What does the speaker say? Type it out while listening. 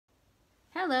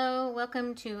Hello,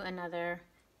 welcome to another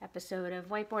episode of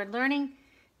Whiteboard Learning.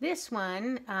 This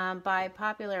one, by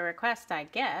popular request, I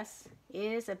guess,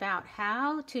 is about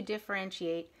how to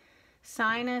differentiate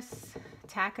sinus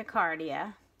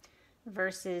tachycardia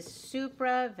versus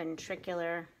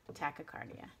supraventricular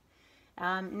tachycardia.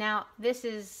 Now, this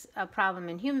is a problem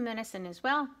in human medicine as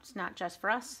well. It's not just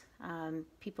for us.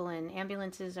 People in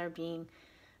ambulances are being,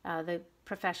 the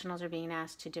professionals are being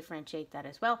asked to differentiate that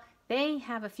as well. They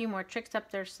have a few more tricks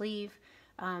up their sleeve,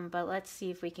 but let's see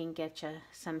if we can get you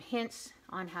some hints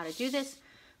on how to do this.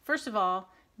 First of all,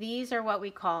 these are what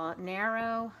we call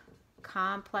narrow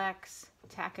complex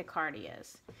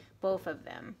tachycardias, both of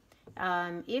them.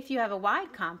 If you have a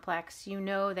wide complex, you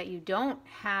know that you don't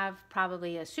have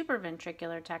probably a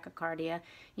supraventricular tachycardia.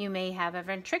 You may have a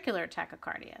ventricular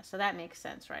tachycardia. So that makes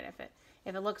sense, right? If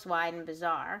it looks wide and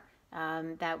bizarre,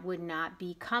 that would not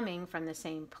be coming from the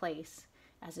same place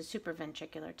as a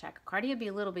supraventricular tachycardia. It'd be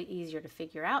a little bit easier to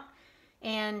figure out.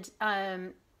 And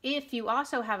if you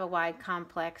also have a wide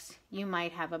complex, you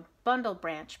might have a bundle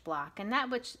branch block, and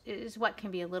that which is what can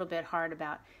be a little bit hard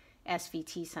about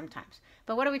SVT sometimes.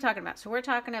 But what are we talking about? So we're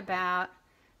talking about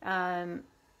arrhythmias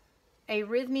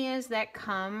that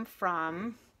come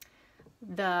from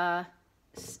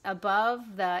above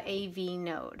the AV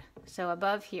node. So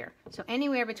above here. So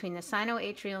anywhere between the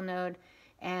sinoatrial node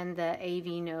and the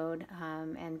AV node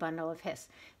and bundle of His.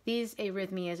 These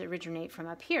arrhythmias originate from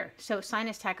up here. So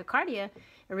sinus tachycardia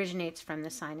originates from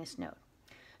the sinus node.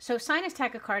 So sinus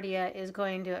tachycardia is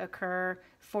going to occur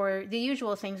for the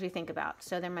usual things we think about.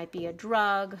 So there might be a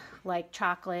drug like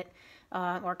chocolate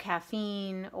or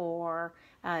caffeine, or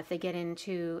if they get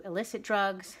into illicit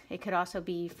drugs, it could also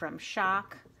be from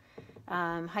shock,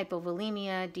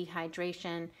 hypovolemia,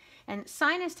 dehydration. And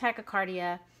sinus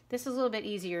tachycardia, this is a little bit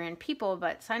easier in people,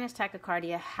 but sinus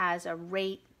tachycardia has a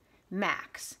rate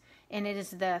max, and it is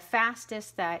the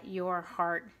fastest that your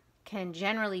heart can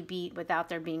generally beat without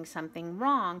there being something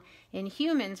wrong. In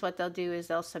humans, what they'll do is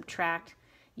they'll subtract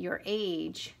your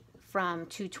age from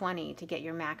 220 to get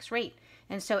your max rate.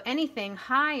 And so anything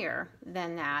higher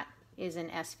than that is an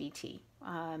SVT.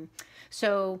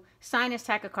 So sinus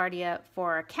tachycardia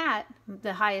for a cat,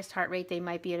 the highest heart rate they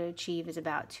might be able to achieve is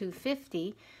about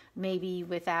 250, maybe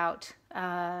without,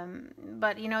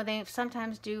 but you know, they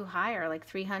sometimes do higher, like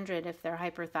 300 if they're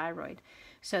hyperthyroid.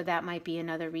 So that might be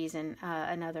another reason,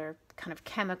 another kind of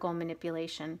chemical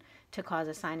manipulation to cause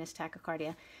a sinus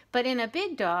tachycardia. But in a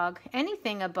big dog,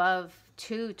 anything above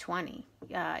 220,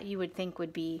 you would think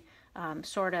would be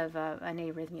sort of an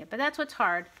arrhythmia. But that's what's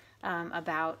hard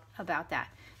about that.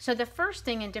 So the first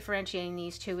thing in differentiating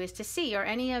these two is to see, are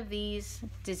any of these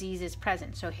diseases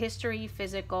present? So history,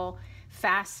 physical,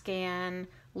 fast scan,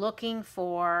 looking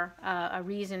for a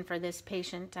reason for this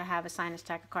patient to have a sinus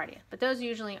tachycardia. But those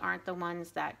usually aren't the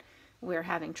ones that we're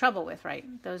having trouble with, right?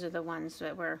 Those are the ones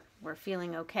that we're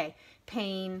feeling okay.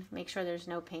 Pain, make sure there's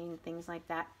no pain, things like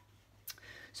that.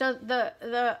 So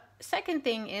the second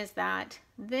thing is that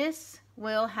this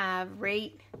will have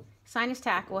sinus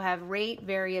tach will have rate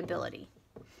variability,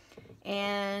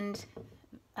 and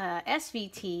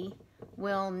SVT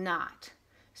will not.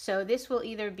 So this will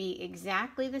either be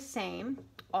exactly the same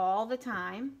all the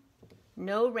time,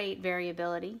 no rate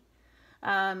variability,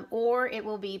 or it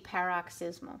will be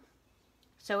paroxysmal.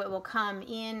 So it will come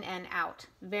in and out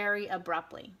very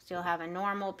abruptly. So you'll have a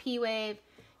normal P wave,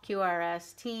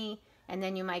 QRST, and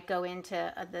then you might go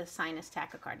into the sinus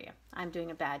tachycardia. I'm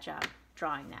doing a bad job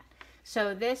drawing that.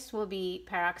 So this will be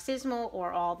paroxysmal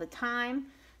or all the time.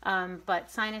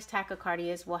 But sinus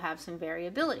tachycardias will have some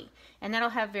variability, and that'll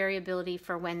have variability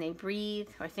for when they breathe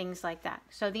or things like that.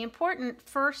 So the important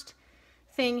first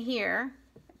thing here,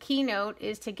 keynote,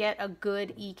 is to get a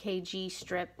good EKG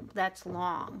strip that's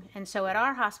long. And so at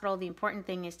our hospital, the important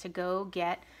thing is to go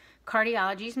get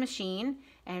cardiology's machine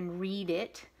and read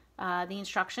it, the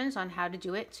instructions on how to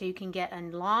do it, so you can get a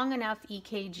long enough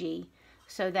EKG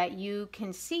so that you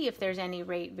can see if there's any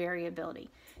rate variability.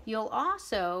 You'll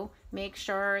also make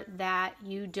sure that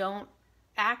you don't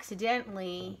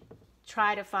accidentally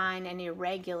try to find an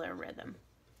irregular rhythm,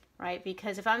 right?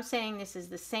 Because if I'm saying this is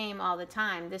the same all the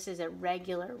time, this is a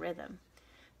regular rhythm.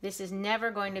 This is never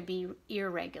going to be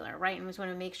irregular, right? And we just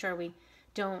want to make sure we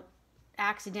don't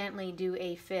accidentally do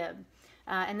AFib.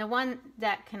 And the one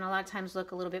that can a lot of times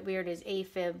look a little bit weird is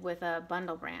AFib with a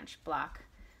bundle branch block.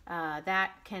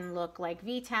 That can look like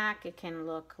VTAC, it can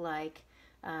look like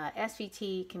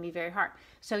SVT, can be very hard.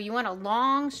 So you want a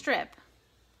long strip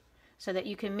so that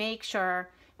you can make sure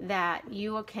that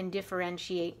you can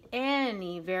differentiate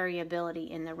any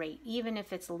variability in the rate, even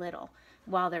if it's little,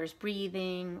 while there's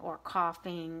breathing or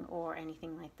coughing or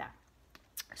anything like that.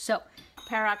 So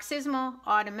Paroxysmal,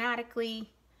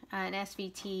 automatically an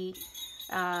SVT.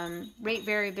 Rate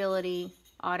variability,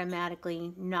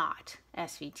 automatically not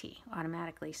SVT,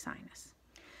 automatically sinus.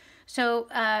 So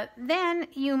then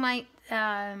you might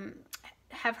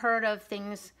have heard of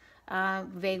things,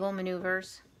 vagal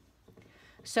maneuvers.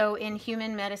 So in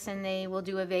human medicine, they will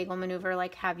do a vagal maneuver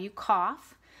like have you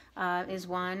cough is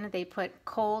one. They put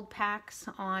cold packs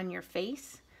on your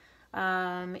face,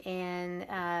 and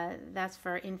that's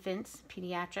for infants,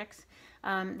 pediatrics.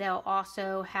 They'll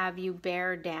also have you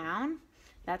bear down.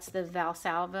 That's the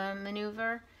Valsalva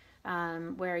maneuver,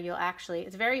 where you'll actually,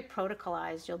 it's very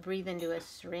protocolized. You'll breathe into a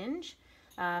syringe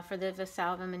for the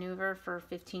Valsalva maneuver for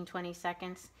 15-20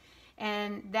 seconds.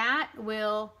 And that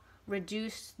will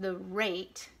reduce the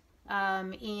rate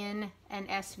in an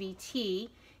SVT,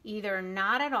 either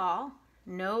not at all,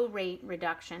 no rate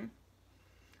reduction,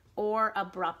 or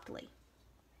abruptly.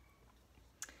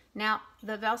 Now,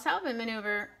 the Valsalva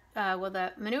maneuver,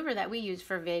 the maneuver that we use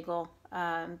for vagal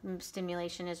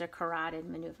stimulation is a carotid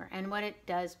maneuver. And what it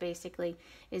does basically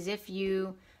is if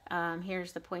you,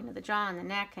 here's the point of the jaw and the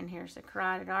neck, and here's the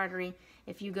carotid artery.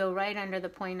 If you go right under the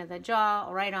point of the jaw,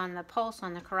 right on the pulse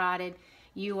on the carotid,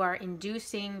 you are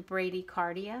inducing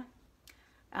bradycardia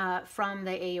from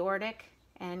the aortic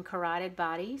and carotid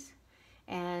bodies,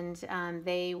 and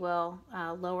they will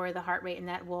lower the heart rate, and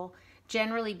that will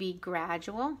generally be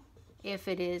gradual if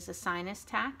it is a sinus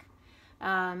tach.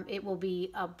 It will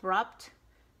be abrupt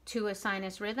to a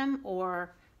sinus rhythm,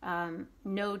 or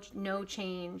no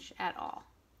change at all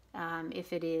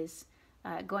if it is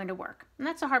going to work. And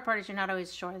that's the hard part, is you're not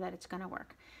always sure that it's going to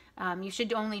work. You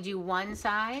should only do one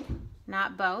side,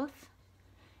 not both,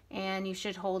 and you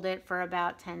should hold it for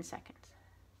about 10 seconds.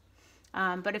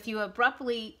 But if you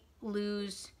abruptly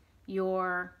lose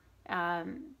your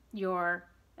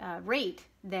rate,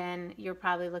 then you're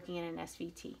probably looking at an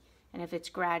SVT. And if it's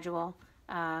gradual,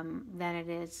 then it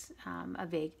is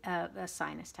a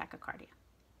sinus tachycardia.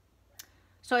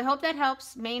 So I hope that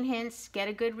helps. Main hints: get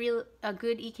a good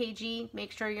EKG.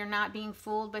 Make sure you're not being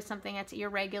fooled by something that's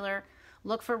irregular.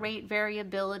 Look for rate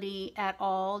variability at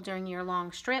all during your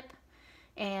long strip,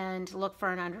 and look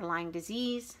for an underlying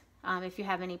disease. If you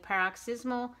have any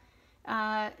paroxysmal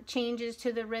changes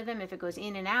to the rhythm, if it goes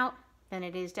in and out, then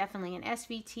it is definitely an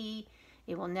SVT.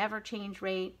 It will never change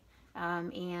rate,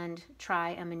 and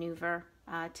try a maneuver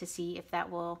to see if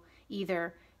that will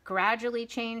either gradually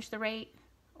change the rate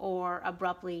or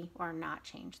abruptly or not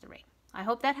change the rate. I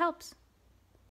hope that helps.